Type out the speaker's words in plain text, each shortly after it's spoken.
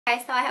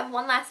Okay, so I have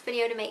one last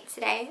video to make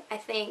today, I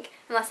think,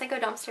 unless I go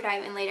dumpster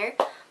diving later.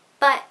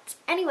 But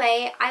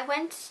anyway, I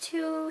went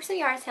to some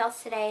yard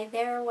sales today.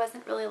 There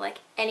wasn't really like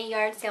any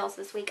yard sales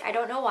this week. I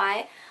don't know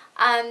why.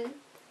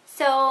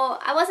 So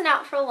I wasn't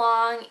out for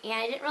long and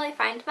I didn't really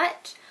find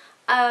much.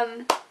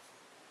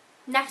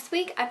 Next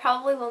week I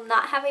probably will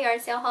not have a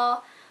yard sale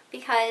haul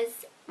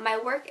because my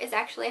work is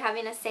actually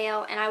having a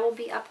sale and I will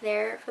be up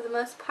there for the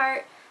most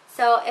part.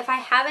 So if I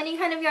have any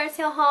kind of yard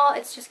sale haul,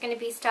 it's just going to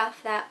be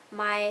stuff that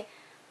my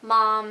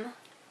mom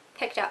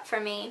picked up for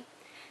me.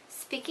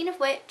 Speaking of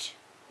which,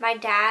 my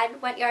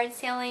dad went yard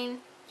sailing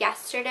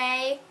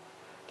yesterday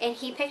and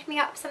he picked me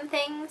up some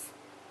things.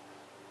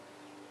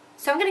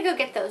 So I'm going to go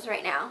get those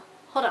right now.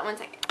 Hold on one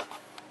second.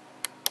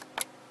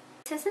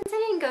 So since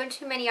I didn't go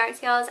to many yard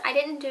sales, I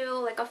didn't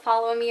do like a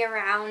follow me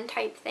around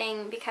type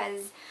thing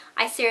because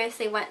I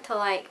seriously went to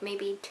like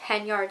maybe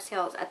 10 yard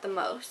sales at the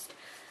most.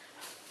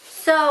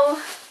 So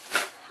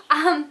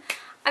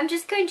I'm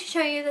just going to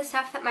show you the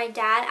stuff that my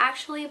dad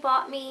actually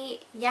bought me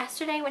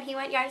yesterday when he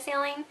went yard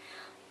sailing.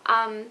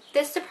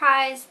 This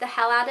surprised the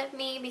hell out of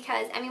me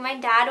because, I mean, my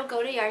dad will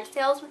go to yard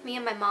sales with me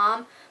and my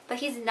mom, but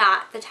he's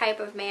not the type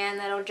of man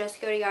that'll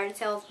just go to yard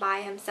sales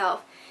by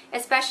himself,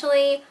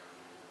 especially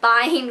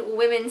buying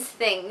women's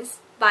things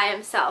by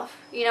himself,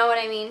 you know what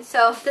I mean?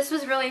 So this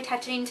was really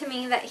touching to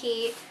me that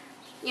he,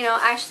 you know,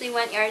 actually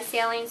went yard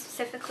sailing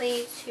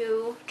specifically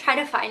to try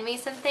to find me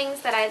some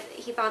things that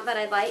he thought that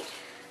I'd like.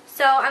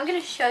 So I'm going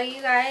to show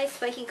you guys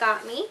what he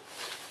got me.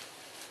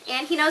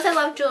 And he knows I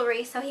love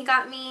jewelry, so he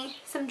got me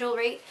some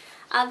jewelry.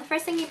 The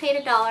first thing he paid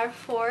 $1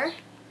 for.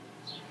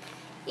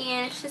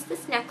 And it's just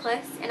this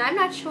necklace. And I'm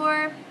not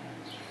sure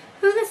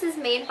who this is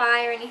made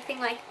by or anything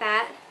like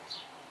that.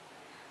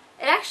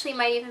 It actually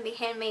might even be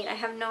handmade, I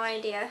have no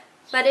idea.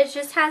 But it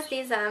just has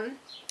these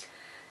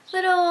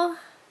little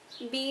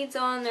beads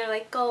on. They're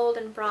like gold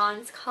and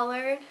bronze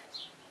colored.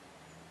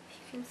 If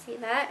you can see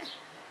that.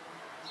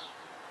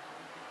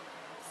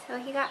 So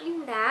he got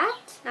me that,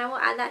 and I will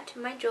add that to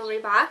my jewelry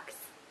box.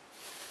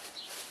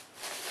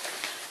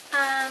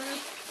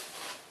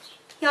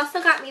 He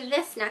also got me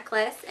this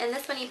necklace, and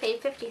this one he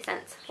paid 50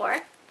 cents for.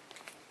 And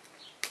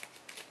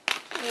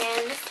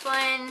this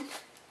one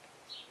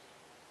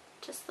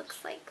just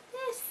looks like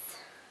this.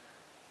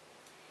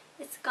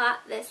 It's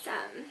got this,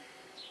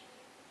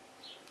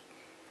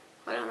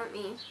 hold on, let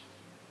me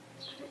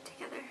put it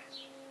together.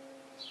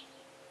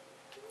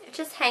 It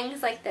just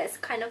hangs like this,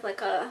 kind of like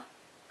a,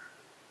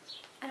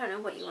 I don't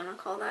know what you want to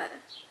call that,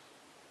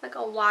 like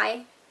a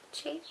Y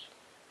shape.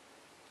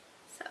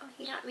 So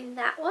he got me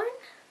that one.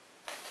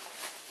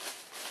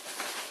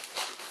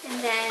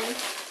 And then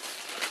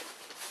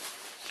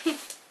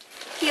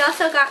he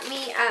also got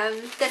me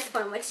this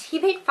one, which he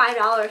paid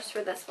 $5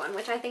 for this one,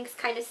 which I think is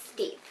kind of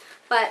steep.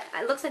 But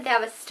it looks like they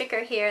have a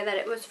sticker here that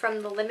it was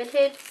from the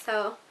limited,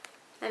 so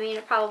I mean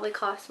it probably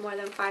costs more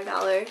than $5.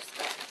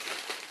 But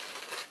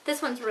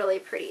this one's really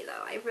pretty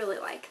though. I really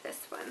like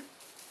this one.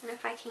 And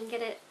if I can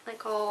get it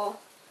like all,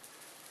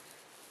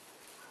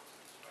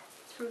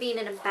 it's from being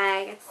in a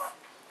bag, it's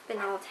been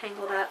all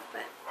tangled up,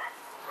 but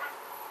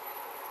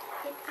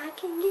if I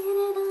can get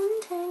it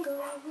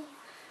untangled.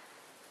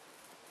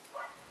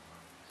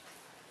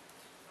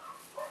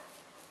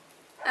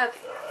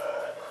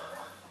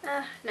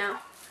 Okay. No,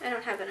 I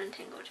don't have it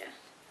untangled yet.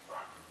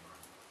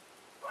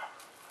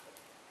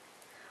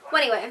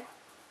 Well, anyway,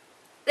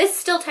 it's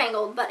still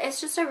tangled, but it's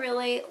just a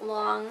really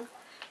long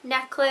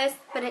necklace,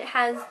 but it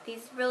has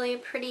these really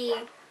pretty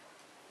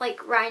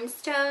like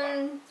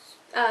rhinestone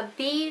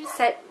beads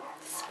that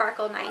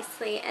sparkle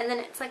nicely, and then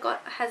it's like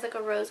has like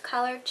a rose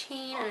colored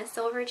chain and a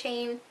silver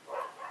chain.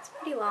 It's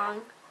pretty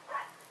long,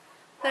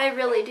 but I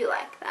really do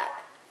like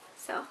that.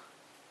 So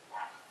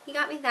he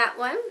got me that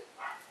one,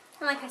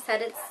 and like I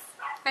said,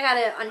 I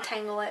gotta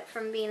untangle it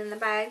from being in the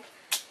bag.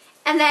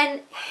 And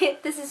then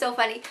this is so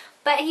funny,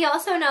 but he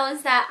also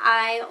knows that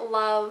I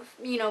love,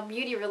 you know,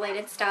 beauty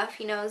related stuff.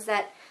 He knows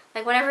that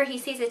like whenever he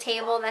sees a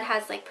table that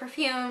has like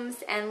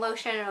perfumes and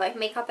lotion or like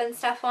makeup and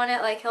stuff on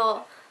it, like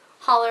he'll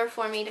holler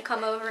for me to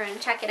come over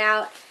and check it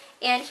out.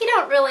 And he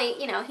don't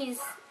really, you know, he's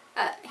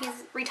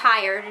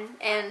retired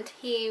and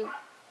he, you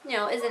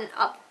know,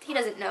 he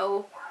doesn't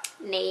know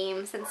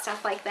names and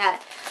stuff like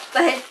that.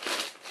 But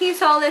he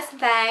saw this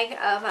bag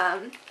of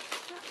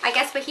I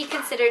guess what he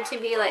considered to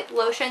be like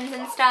lotions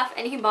and stuff,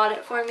 and he bought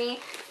it for me.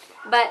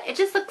 But it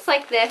just looks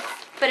like this,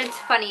 but it's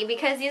funny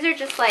because these are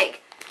just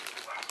like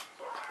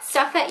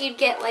stuff that you'd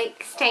get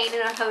like staying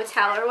in a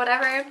hotel or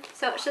whatever.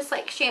 So it's just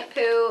like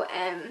shampoo,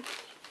 and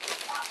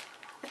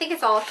I think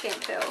it's all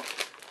shampoo.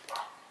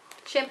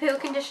 Shampoo,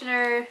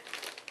 conditioner,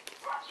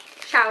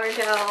 shower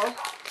gel,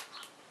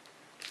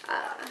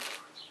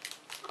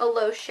 a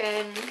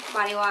lotion,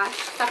 body wash,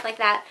 stuff like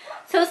that.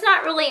 So it's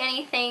not really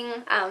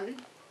anything,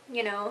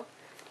 you know,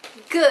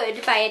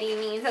 good by any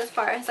means as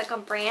far as like a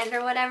brand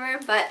or whatever,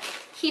 but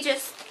he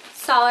just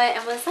saw it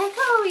and was like,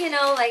 oh, you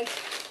know, like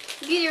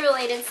beauty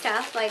related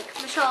stuff, like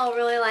Michelle will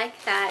really like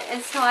that.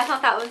 And so I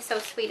thought that was so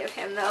sweet of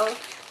him though.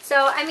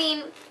 So I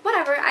mean,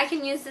 whatever, I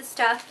can use this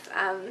stuff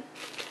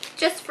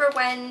just for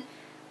when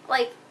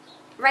like,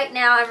 right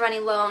now I'm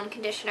running low on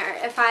conditioner.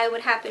 If I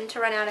would happen to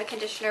run out of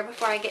conditioner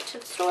before I get to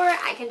the store,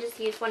 I can just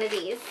use one of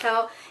these.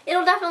 So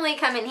it'll definitely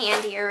come in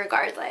handy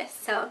regardless.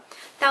 So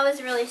that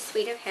was really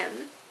sweet of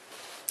him.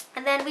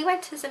 And then we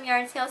went to some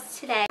yard sales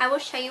today. I will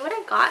show you what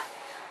I got.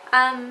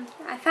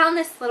 I found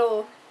this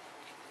little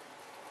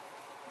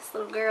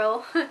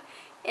girl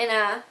in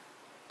a,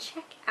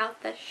 check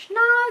out the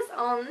schnoz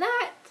on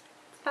that.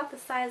 It's about the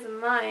size of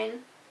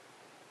mine.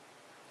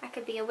 I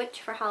could be a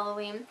witch for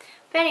Halloween.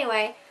 But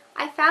anyway,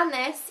 I found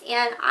this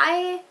and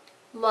I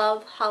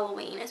love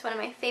Halloween. It's one of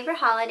my favorite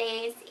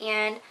holidays,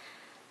 and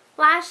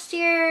last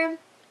year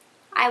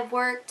I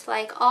worked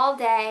like all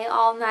day,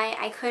 all night.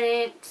 I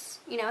couldn't,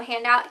 you know,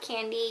 hand out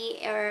candy,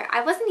 or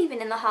I wasn't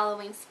even in the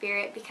Halloween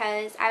spirit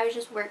because I was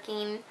just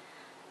working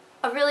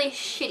a really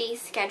shitty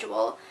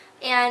schedule,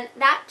 and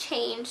that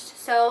changed.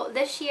 So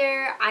this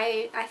year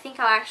I think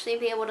I'll actually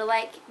be able to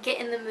like get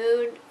in the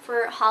mood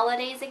for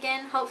holidays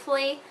again,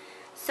 hopefully.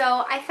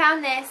 So I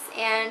found this,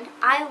 and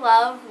I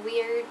love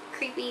weird,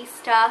 creepy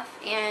stuff,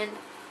 and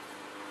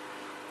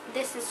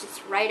this is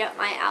just right up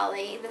my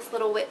alley, this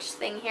little witch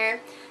thing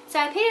here. So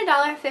I paid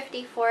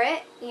 $1.50 for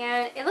it,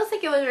 and it looks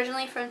like it was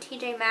originally from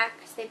TJ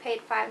Maxx. They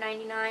paid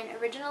 $5.99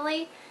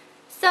 originally.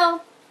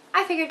 So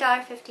I figured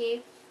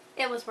 $1.50,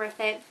 it was worth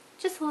it.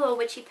 Just a little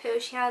witchy poo.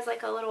 She has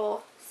like a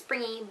little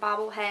springy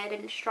bobblehead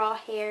and straw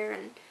hair,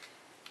 and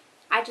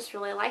I just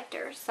really liked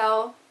her,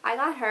 so I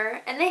got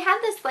her. And they had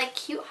this like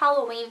cute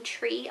Halloween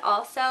tree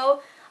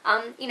also,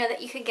 you know,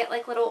 that you could get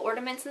like little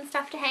ornaments and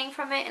stuff to hang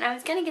from it, and I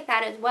was gonna get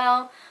that as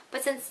well,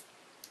 but since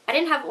I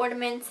didn't have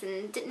ornaments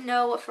and didn't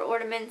know what for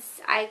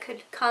ornaments I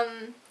could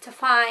come to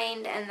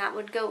find and that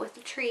would go with the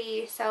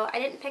tree, so I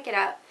didn't pick it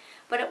up,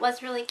 but it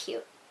was really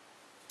cute.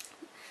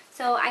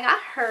 So I got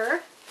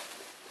her.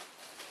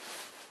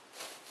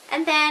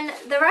 And then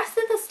the rest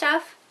of the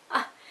stuff,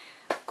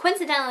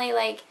 coincidentally,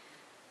 like,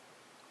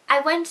 I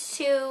went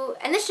to,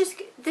 and this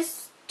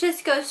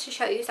just goes to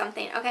show you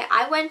something. Okay,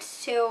 I went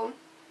to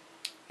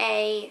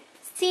a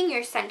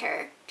senior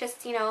center,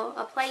 just, you know,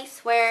 a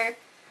place where,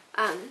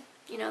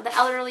 you know, the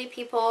elderly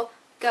people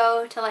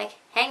go to like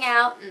hang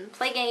out and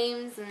play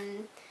games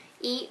and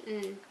eat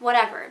and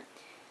whatever.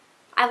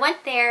 I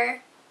went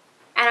there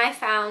and I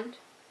found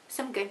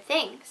some good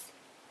things.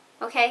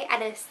 Okay,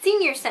 at a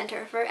senior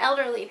center for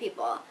elderly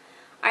people.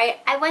 Alright,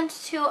 I went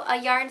to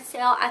a yard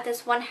sale at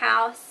this one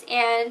house,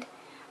 and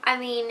I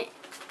mean,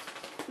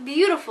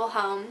 beautiful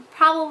home.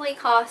 Probably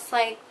cost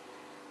like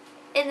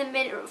in the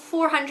mid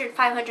 $400,000,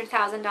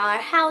 $500,000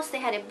 house. They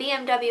had a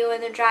BMW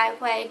in the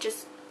driveway,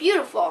 just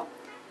beautiful.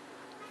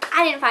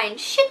 I didn't find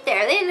shit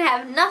there. They didn't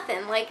have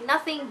nothing, like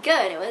nothing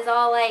good. It was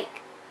all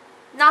like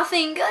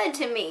nothing good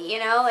to me, you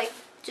know, like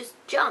just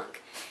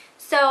junk.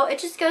 So it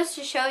just goes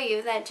to show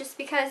you that just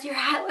because you're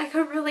at like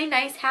a really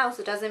nice house,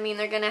 it doesn't mean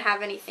they're going to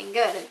have anything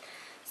good.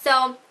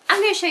 So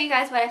I'm going to show you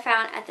guys what I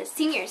found at the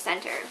senior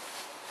center.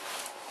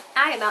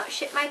 I about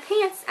shit my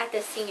pants at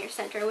this senior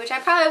center, which I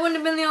probably wouldn't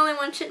have been the only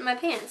one shitting my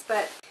pants,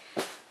 but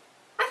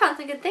I found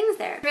some good things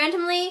there.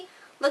 Randomly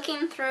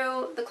looking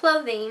through the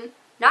clothing,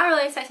 not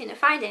really expecting to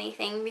find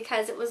anything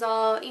because it was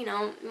all, you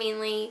know,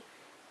 mainly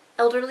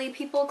elderly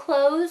people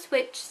clothes,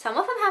 which some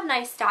of them have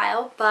nice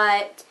style,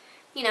 but,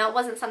 you know, it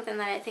wasn't something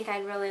that I think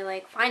I'd really,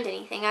 like, find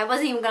anything. I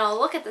wasn't even going to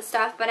look at the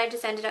stuff, but I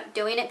just ended up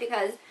doing it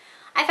because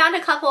I found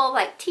a couple of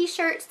like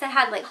t-shirts that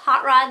had like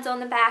hot rods on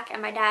the back, and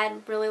my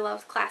dad really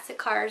loves classic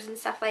cars and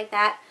stuff like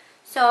that.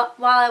 So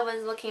while I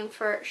was looking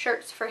for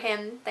shirts for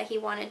him that he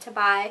wanted to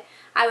buy,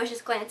 I was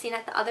just glancing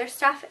at the other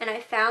stuff, and I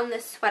found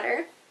this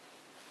sweater.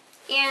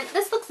 And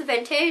this looks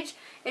vintage.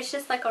 It's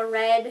just like a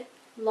red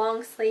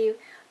long sleeve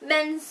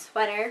men's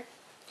sweater,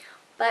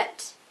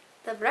 but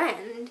the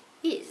brand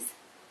is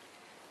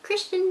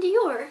Christian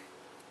DIOR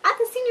at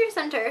the senior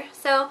center.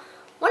 So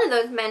one of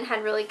those men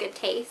had really good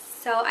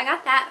taste, so I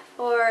got that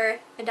for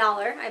 $1,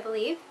 I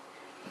believe.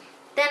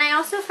 Then I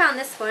also found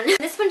this one.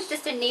 This one's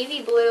just a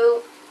navy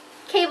blue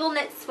cable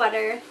knit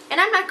sweater,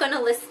 and I'm not going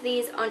to list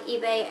these on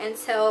eBay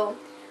until,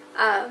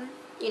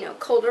 you know,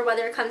 colder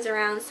weather comes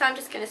around, so I'm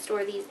just going to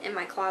store these in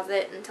my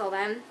closet until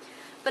then.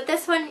 But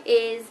this one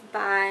is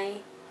by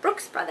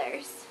Brooks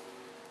Brothers,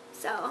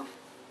 so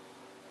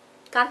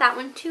got that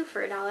one too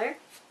for $1.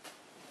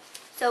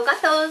 So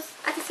got those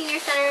at the senior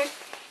center.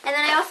 And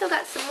then I also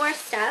got some more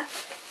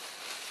stuff.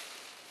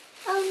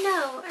 Oh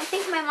no, I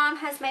think my mom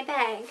has my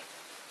bag.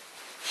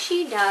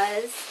 She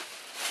does.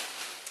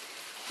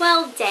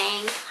 Well,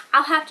 dang.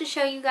 I'll have to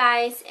show you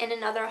guys in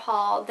another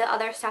haul the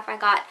other stuff I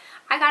got.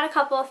 I got a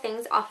couple of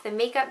things off the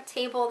makeup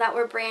table that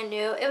were brand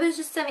new. It was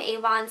just some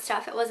Avon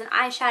stuff. It was an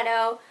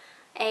eyeshadow,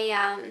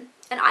 an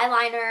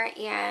eyeliner,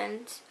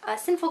 and a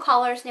Sinful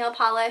Colors nail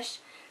polish.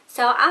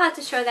 So I'll have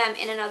to show them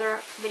in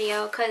another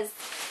video because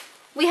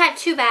we had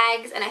 2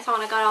 bags, and I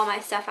thought I got all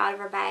my stuff out of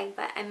her bag,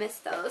 but I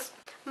missed those.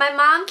 My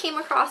mom came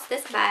across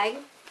this bag,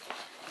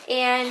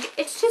 and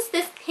it's just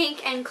this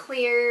pink and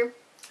clear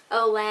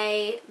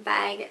Olay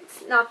bag.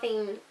 It's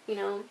nothing, you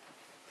know,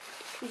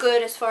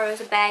 good as far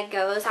as a bag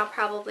goes. I'll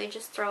probably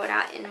just throw it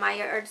out in my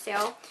yard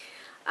sale.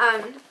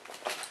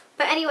 But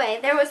But anyway,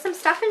 there was some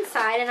stuff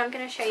inside, and I'm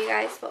going to show you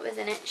guys what was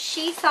in it.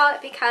 She saw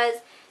it because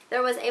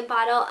there was a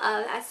bottle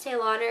of Estee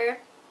Lauder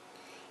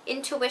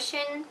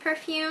Intuition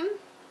perfume.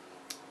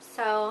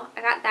 So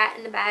I got that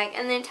in the bag,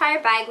 and the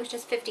entire bag was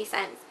just 50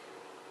 cents.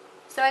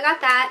 So I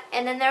got that,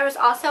 and then there was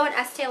also an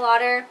Estee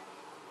Lauder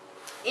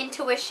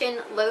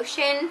Intuition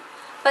lotion,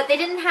 but they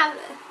didn't have,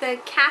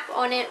 the cap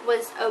on it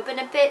was open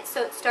a bit,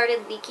 so it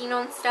started leaking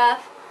on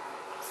stuff.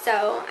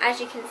 So as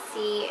you can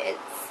see,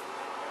 it's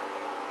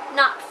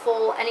not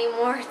full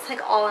anymore. It's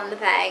like all in the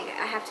bag.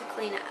 I have to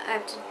clean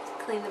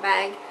the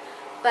bag,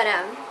 but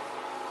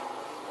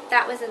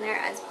that was in there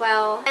as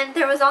well. And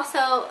there was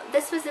also,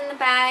 this was in the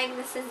bag.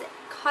 This is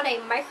called a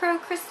Micro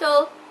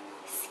Crystal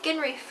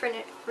Skin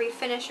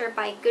Refinisher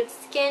by Good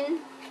Skin,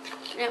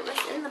 and it was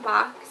in the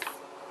box.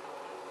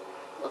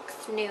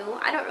 Looks new.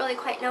 I don't really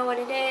quite know what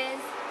it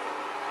is.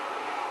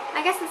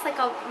 I guess it's like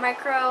a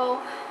micro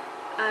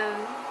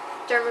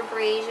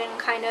dermabrasion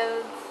kind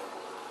of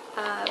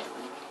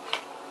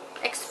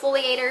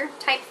exfoliator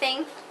type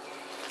thing.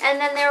 And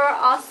then there were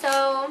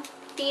also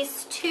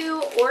these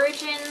two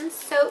Origins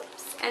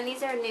soaps, and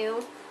these are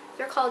new.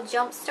 They're called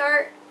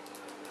Jumpstart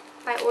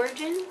by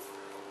Origins.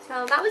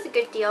 So that was a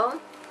good deal.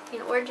 I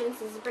mean,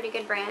 Origins is a pretty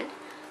good brand.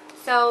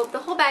 So the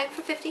whole bag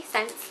for 50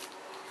 cents.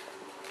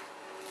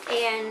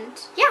 And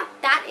yeah,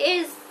 that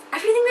is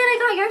everything that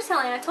I got yard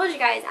selling. I told you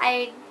guys,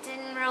 I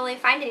didn't really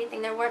find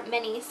anything. There weren't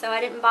many, so I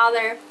didn't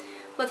bother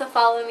with a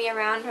follow me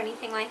around or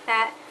anything like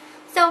that.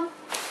 So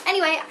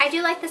anyway, I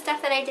do like the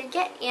stuff that I did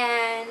get,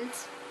 and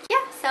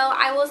yeah, so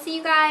I will see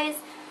you guys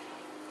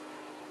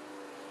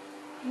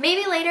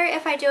maybe later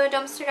if I do a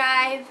dumpster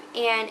dive,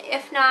 and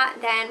if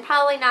not, then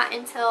probably not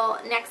until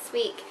next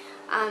week.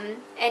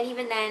 And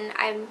even then,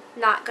 I'm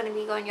not going to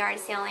be going yard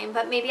sailing,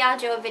 but maybe I'll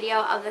do a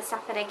video of the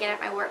stuff that I get at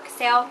my work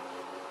sale.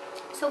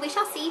 So we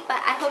shall see,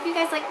 but I hope you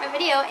guys liked my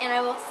video, and I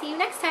will see you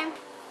next time.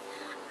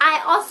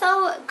 I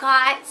also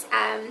got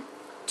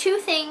 2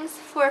 things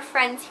for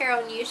friends here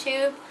on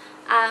YouTube.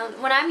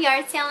 When I'm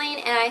yard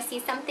sailing and I see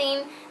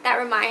something that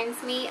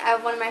reminds me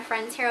of one of my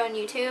friends here on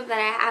YouTube, then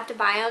I have to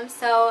buy them.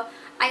 So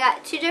I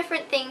got 2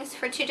 different things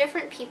for 2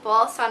 different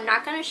people, so I'm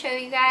not going to show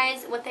you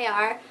guys what they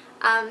are.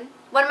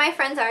 One of my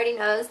friends already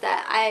knows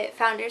that I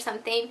found her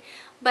something,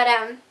 but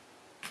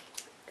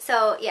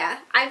so yeah,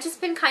 I've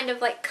just been kind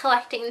of like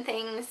collecting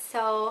things,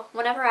 so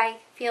whenever I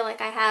feel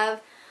like I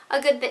have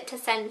a good bit to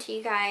send to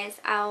you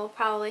guys, I'll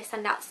probably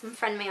send out some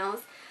friend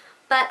mails.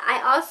 But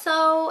I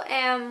also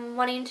am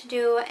wanting to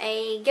do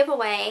a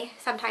giveaway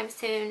sometime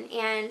soon,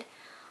 and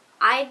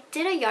I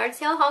did a yard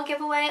sale haul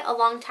giveaway a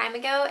long time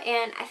ago,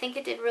 and I think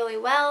it did really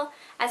well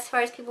as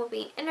far as people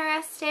being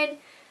interested.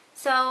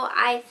 So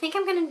I think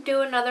I'm going to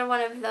do another one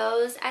of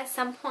those at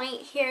some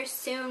point here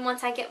soon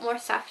once I get more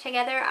stuff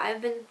together.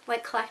 I've been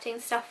like collecting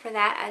stuff for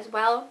that as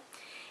well.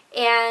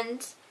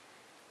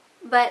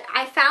 But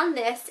I found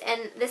this,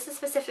 and this is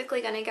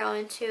specifically going to go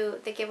into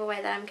the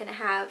giveaway that I'm going to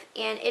have.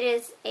 And it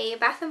is a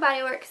Bath &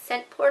 Body Works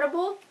Scent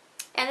Portable,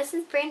 and this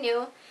is brand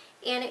new.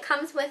 And it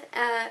comes with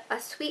a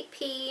Sweet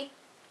Pea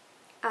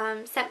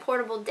Scent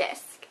Portable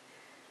disc.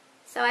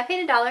 So I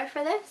paid $1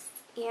 for this,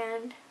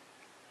 and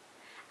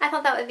I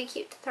thought that would be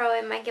cute to throw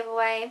in my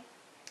giveaway.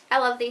 I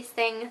love these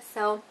things,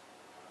 so,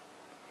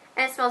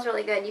 and it smells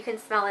really good. You can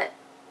smell it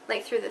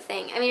like through the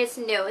thing. I mean, it's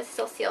new, it's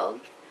still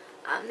sealed.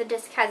 The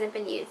disc hasn't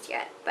been used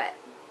yet, but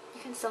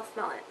you can still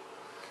smell it.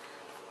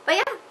 But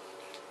yeah,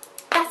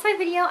 that's my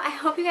video. I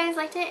hope you guys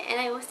liked it, and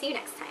I will see you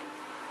next time.